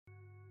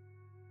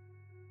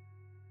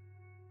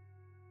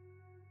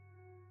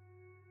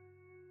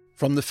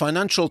From the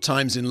Financial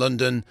Times in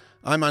London,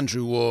 I'm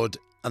Andrew Ward,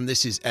 and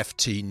this is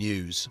FT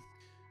News.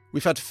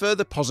 We've had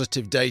further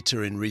positive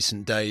data in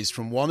recent days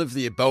from one of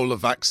the Ebola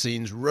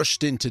vaccines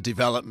rushed into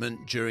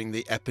development during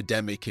the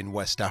epidemic in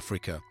West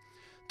Africa.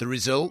 The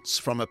results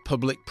from a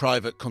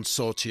public-private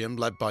consortium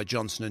led by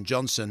Johnson &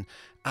 Johnson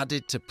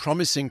added to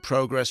promising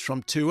progress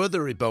from two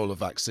other Ebola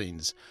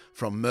vaccines,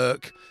 from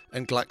Merck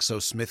and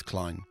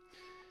GlaxoSmithKline.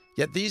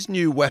 Yet these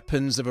new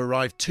weapons have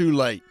arrived too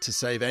late to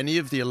save any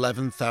of the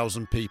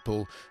 11,000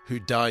 people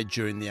who died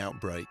during the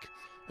outbreak.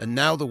 And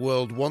now the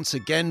world once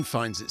again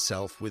finds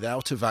itself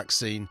without a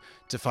vaccine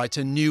to fight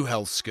a new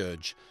health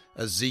scourge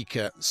as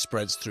Zika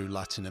spreads through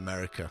Latin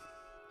America.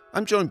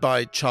 I'm joined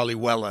by Charlie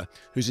Weller,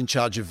 who's in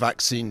charge of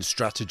vaccine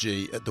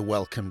strategy at the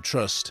Wellcome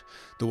Trust,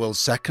 the world's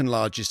second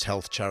largest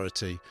health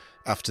charity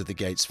after the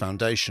Gates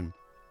Foundation.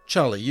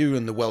 Charlie, you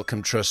and the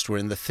Wellcome Trust were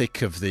in the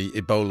thick of the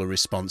Ebola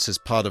response as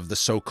part of the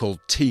so-called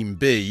Team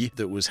B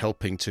that was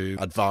helping to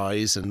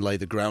advise and lay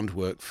the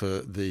groundwork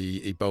for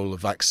the Ebola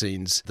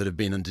vaccines that have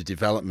been under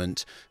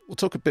development. We'll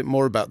talk a bit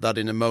more about that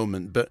in a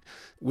moment, but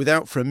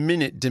without for a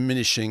minute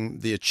diminishing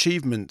the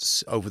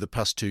achievements over the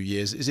past 2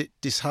 years, is it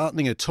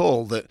disheartening at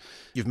all that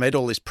you've made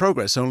all this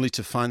progress only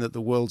to find that the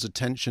world's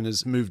attention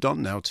has moved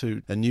on now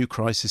to a new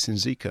crisis in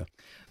Zika?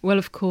 Well,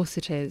 of course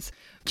it is.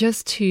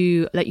 Just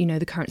to let you know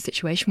the current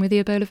situation with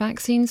the Ebola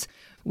vaccines,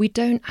 we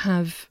don't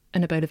have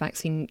an Ebola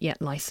vaccine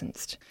yet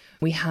licensed.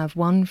 We have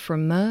one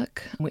from Merck,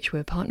 which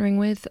we're partnering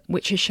with,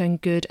 which has shown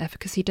good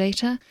efficacy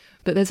data,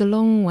 but there's a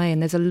long way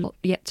and there's a lot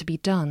yet to be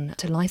done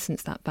to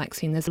license that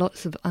vaccine. There's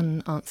lots of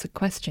unanswered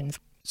questions.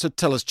 So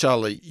tell us,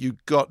 Charlie, you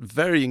got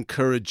very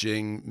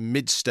encouraging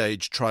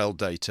mid-stage trial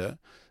data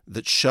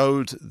that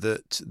showed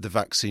that the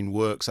vaccine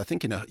works. I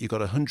think you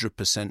got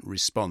 100%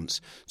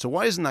 response. So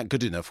why isn't that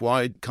good enough?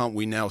 Why can't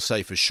we now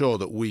say for sure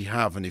that we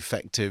have an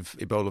effective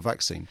Ebola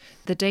vaccine?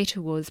 The data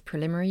was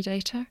preliminary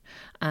data,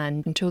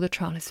 and until the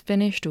trial is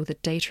finished or the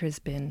data has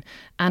been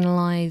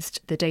analysed,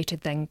 the data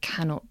then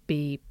cannot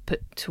be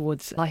put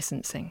towards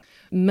licensing.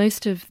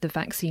 Most of the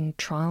vaccine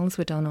trials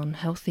were done on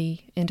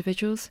healthy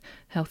individuals,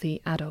 healthy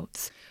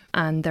adults,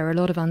 and there are a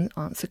lot of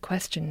unanswered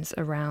questions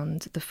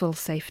around the full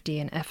safety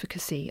and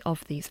efficacy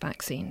of these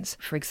vaccines.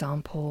 For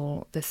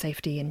example, the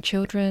safety in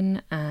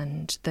children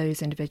and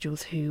those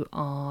individuals who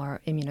are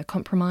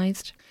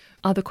immunocompromised.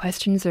 Other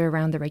questions are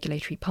around the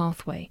regulatory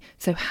pathway.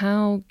 So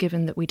how,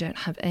 given that we don't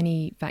have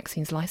any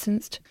vaccines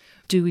licensed,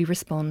 do we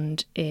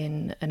respond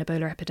in an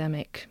Ebola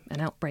epidemic,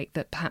 an outbreak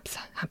that perhaps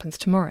happens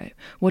tomorrow?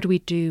 What do we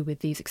do with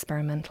these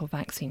experimental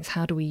vaccines?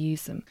 How do we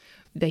use them?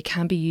 They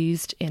can be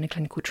used in a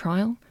clinical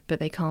trial, but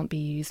they can't be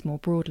used more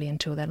broadly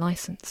until they're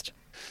licensed.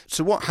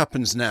 So what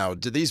happens now?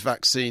 Do these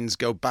vaccines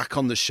go back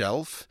on the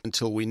shelf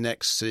until we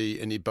next see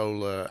an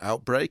Ebola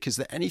outbreak? Is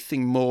there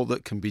anything more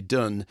that can be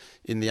done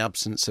in the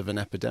absence of an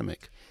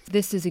epidemic?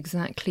 This is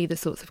exactly the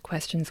sorts of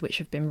questions which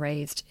have been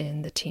raised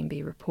in the Team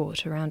B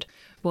report around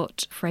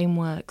what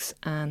frameworks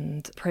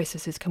and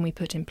processes can we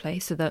put in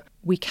place so that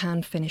we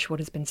can finish what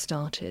has been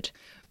started.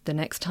 The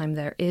next time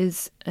there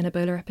is an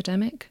Ebola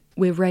epidemic,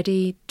 we're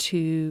ready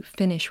to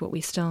finish what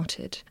we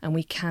started and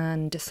we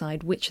can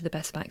decide which are the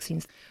best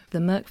vaccines. The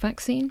Merck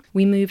vaccine,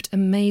 we moved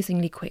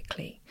amazingly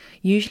quickly.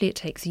 Usually it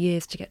takes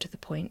years to get to the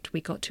point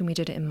we got to, and we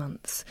did it in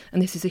months.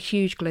 And this is a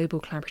huge global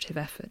collaborative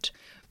effort.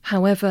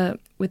 However,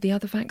 with the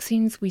other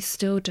vaccines, we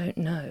still don't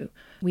know.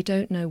 We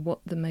don't know what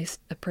the most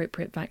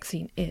appropriate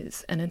vaccine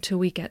is. And until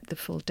we get the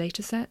full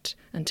data set,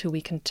 until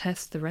we can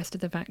test the rest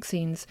of the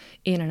vaccines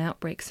in an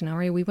outbreak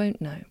scenario, we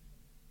won't know.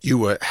 You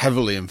were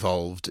heavily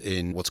involved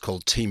in what's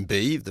called Team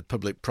B, the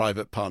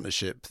public-private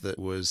partnership that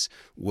was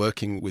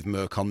working with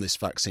Merck on this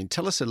vaccine.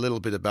 Tell us a little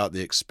bit about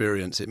the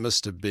experience. It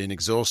must have been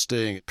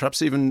exhausting,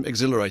 perhaps even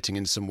exhilarating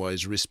in some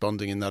ways,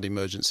 responding in that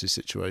emergency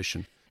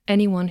situation.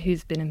 Anyone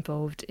who's been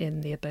involved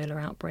in the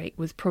Ebola outbreak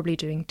was probably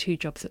doing two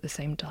jobs at the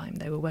same time.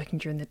 They were working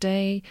during the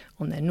day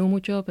on their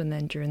normal job and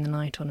then during the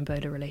night on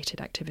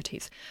Ebola-related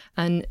activities.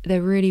 And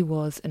there really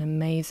was an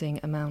amazing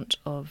amount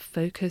of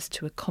focus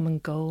to a common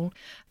goal.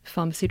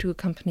 Pharmaceutical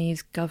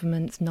companies,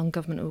 governments,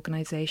 non-government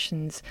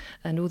organisations,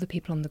 and all the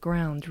people on the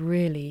ground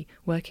really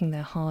working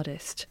their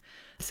hardest.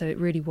 So it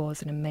really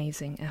was an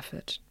amazing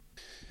effort.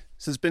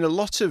 So there's been a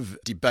lot of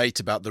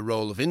debate about the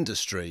role of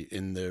industry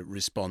in the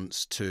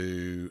response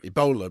to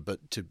Ebola,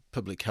 but to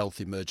public health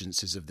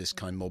emergencies of this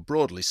kind more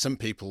broadly. Some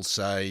people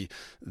say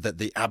that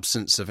the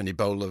absence of an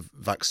Ebola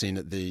vaccine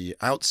at the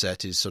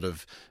outset is sort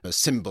of a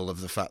symbol of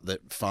the fact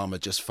that pharma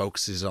just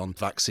focuses on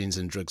vaccines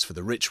and drugs for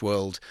the rich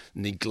world,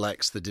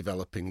 neglects the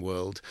developing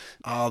world.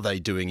 Are they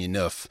doing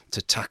enough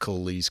to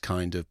tackle these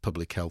kind of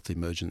public health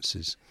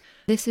emergencies?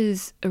 This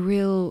is a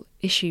real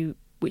issue,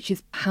 which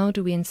is how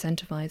do we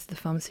incentivise the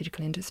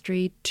pharmaceutical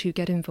industry to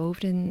get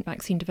involved in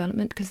vaccine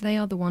development, because they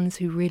are the ones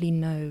who really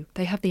know,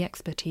 they have the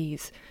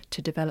expertise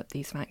to develop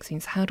these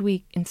vaccines. How do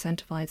we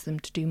incentivise them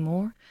to do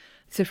more?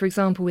 So, for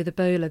example, with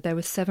Ebola, there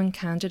were 7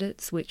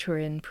 candidates which were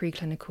in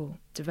preclinical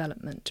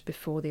development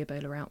before the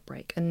Ebola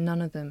outbreak, and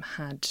none of them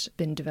had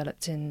been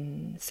developed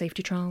in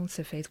safety trials,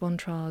 so phase 1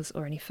 trials,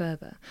 or any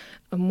further.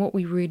 And what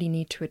we really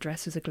need to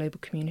address as a global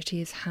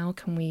community is how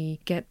can we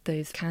get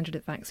those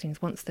candidate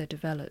vaccines, once they're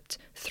developed,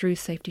 through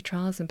safety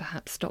trials and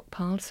perhaps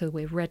stockpiled so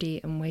we're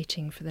ready and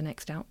waiting for the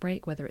next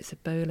outbreak, whether it's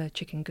Ebola,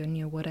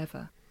 chikungunya,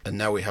 whatever. And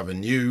now we have a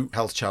new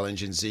health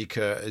challenge in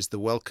Zika. Is the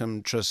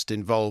Wellcome Trust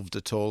involved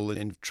at all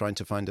in trying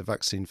to find a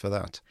vaccine for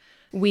that?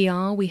 We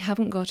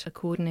haven't got a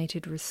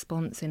coordinated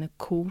response in a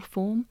call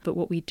form, but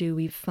what we do,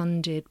 we've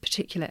funded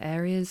particular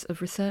areas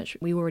of research.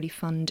 We already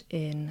fund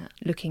in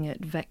looking at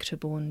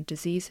vector-borne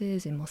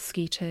diseases in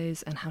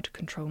mosquitoes and how to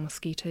control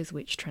mosquitoes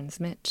which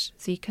transmit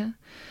Zika.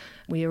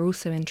 We are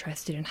also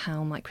interested in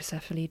how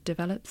microcephaly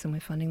develops, and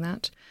we're funding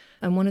that.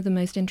 And one of the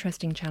most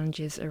interesting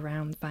challenges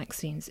around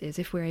vaccines is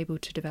if we're able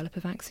to develop a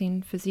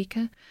vaccine for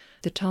Zika,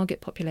 the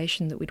target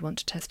population that we'd want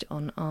to test it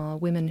on are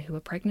women who are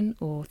pregnant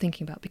or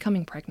thinking about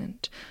becoming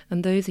pregnant.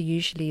 And those are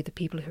usually the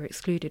people who are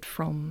excluded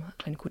from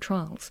clinical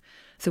trials.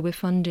 So we're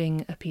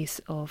funding a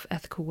piece of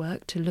ethical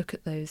work to look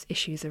at those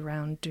issues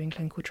around doing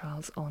clinical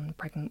trials on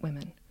pregnant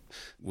women.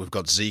 We've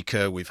got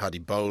Zika, we've had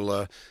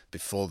Ebola.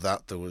 Before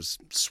that, there was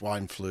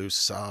swine flu,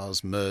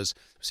 SARS, MERS.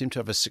 We seem to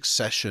have a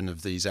succession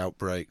of these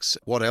outbreaks.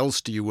 What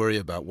else do you worry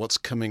about? What's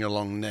coming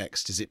along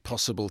next? Is it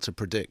possible to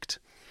predict?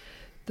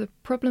 The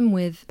problem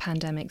with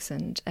pandemics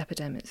and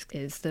epidemics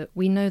is that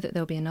we know that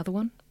there'll be another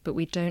one, but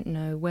we don't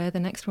know where the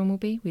next one will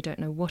be, we don't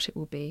know what it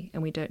will be,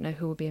 and we don't know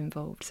who will be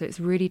involved. So it's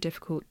really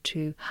difficult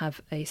to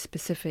have a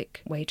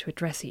specific way to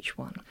address each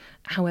one.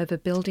 However,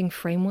 building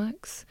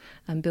frameworks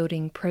and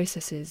building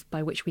processes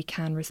by which we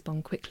can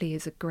respond quickly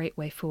is a great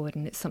way forward,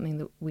 and it's something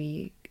that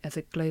we, as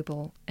a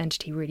global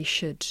entity, really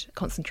should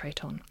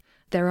concentrate on.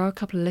 There are a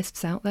couple of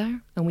lists out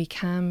there, and we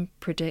can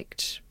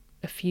predict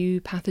a few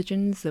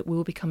pathogens that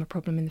will become a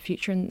problem in the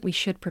future, and we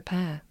should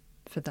prepare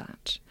for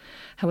that.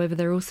 However,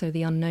 there are also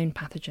the unknown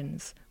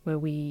pathogens where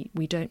we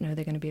don't know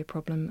they're going to be a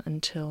problem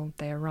until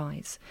they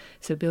arise.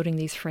 So building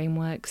these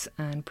frameworks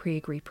and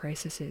pre-agreed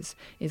processes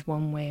is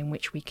one way in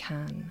which we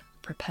can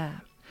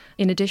prepare.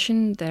 In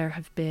addition, there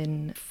have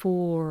been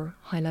 4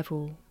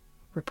 high-level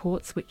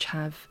reports which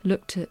have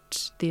looked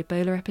at the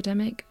Ebola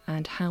epidemic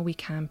and how we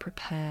can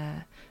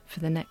prepare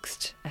for the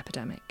next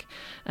epidemic.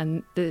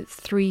 And there's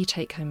 3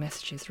 take-home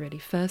messages really.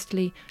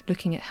 Firstly,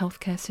 looking at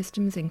healthcare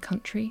systems in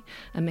country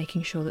and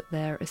making sure that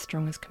they're as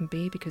strong as can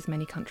be, because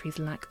many countries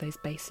lack those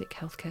basic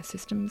healthcare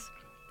systems.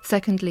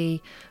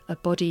 Secondly, a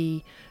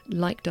body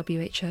like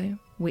WHO,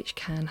 which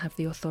can have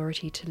the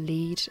authority to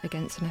lead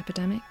against an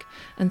epidemic.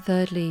 And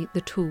thirdly,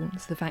 the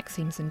tools, the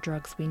vaccines and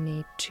drugs we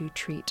need to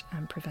treat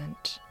and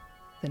prevent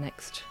the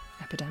next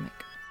epidemic.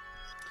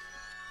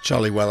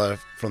 Charlie Weller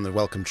from the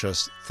Wellcome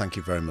Trust, thank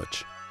you very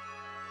much.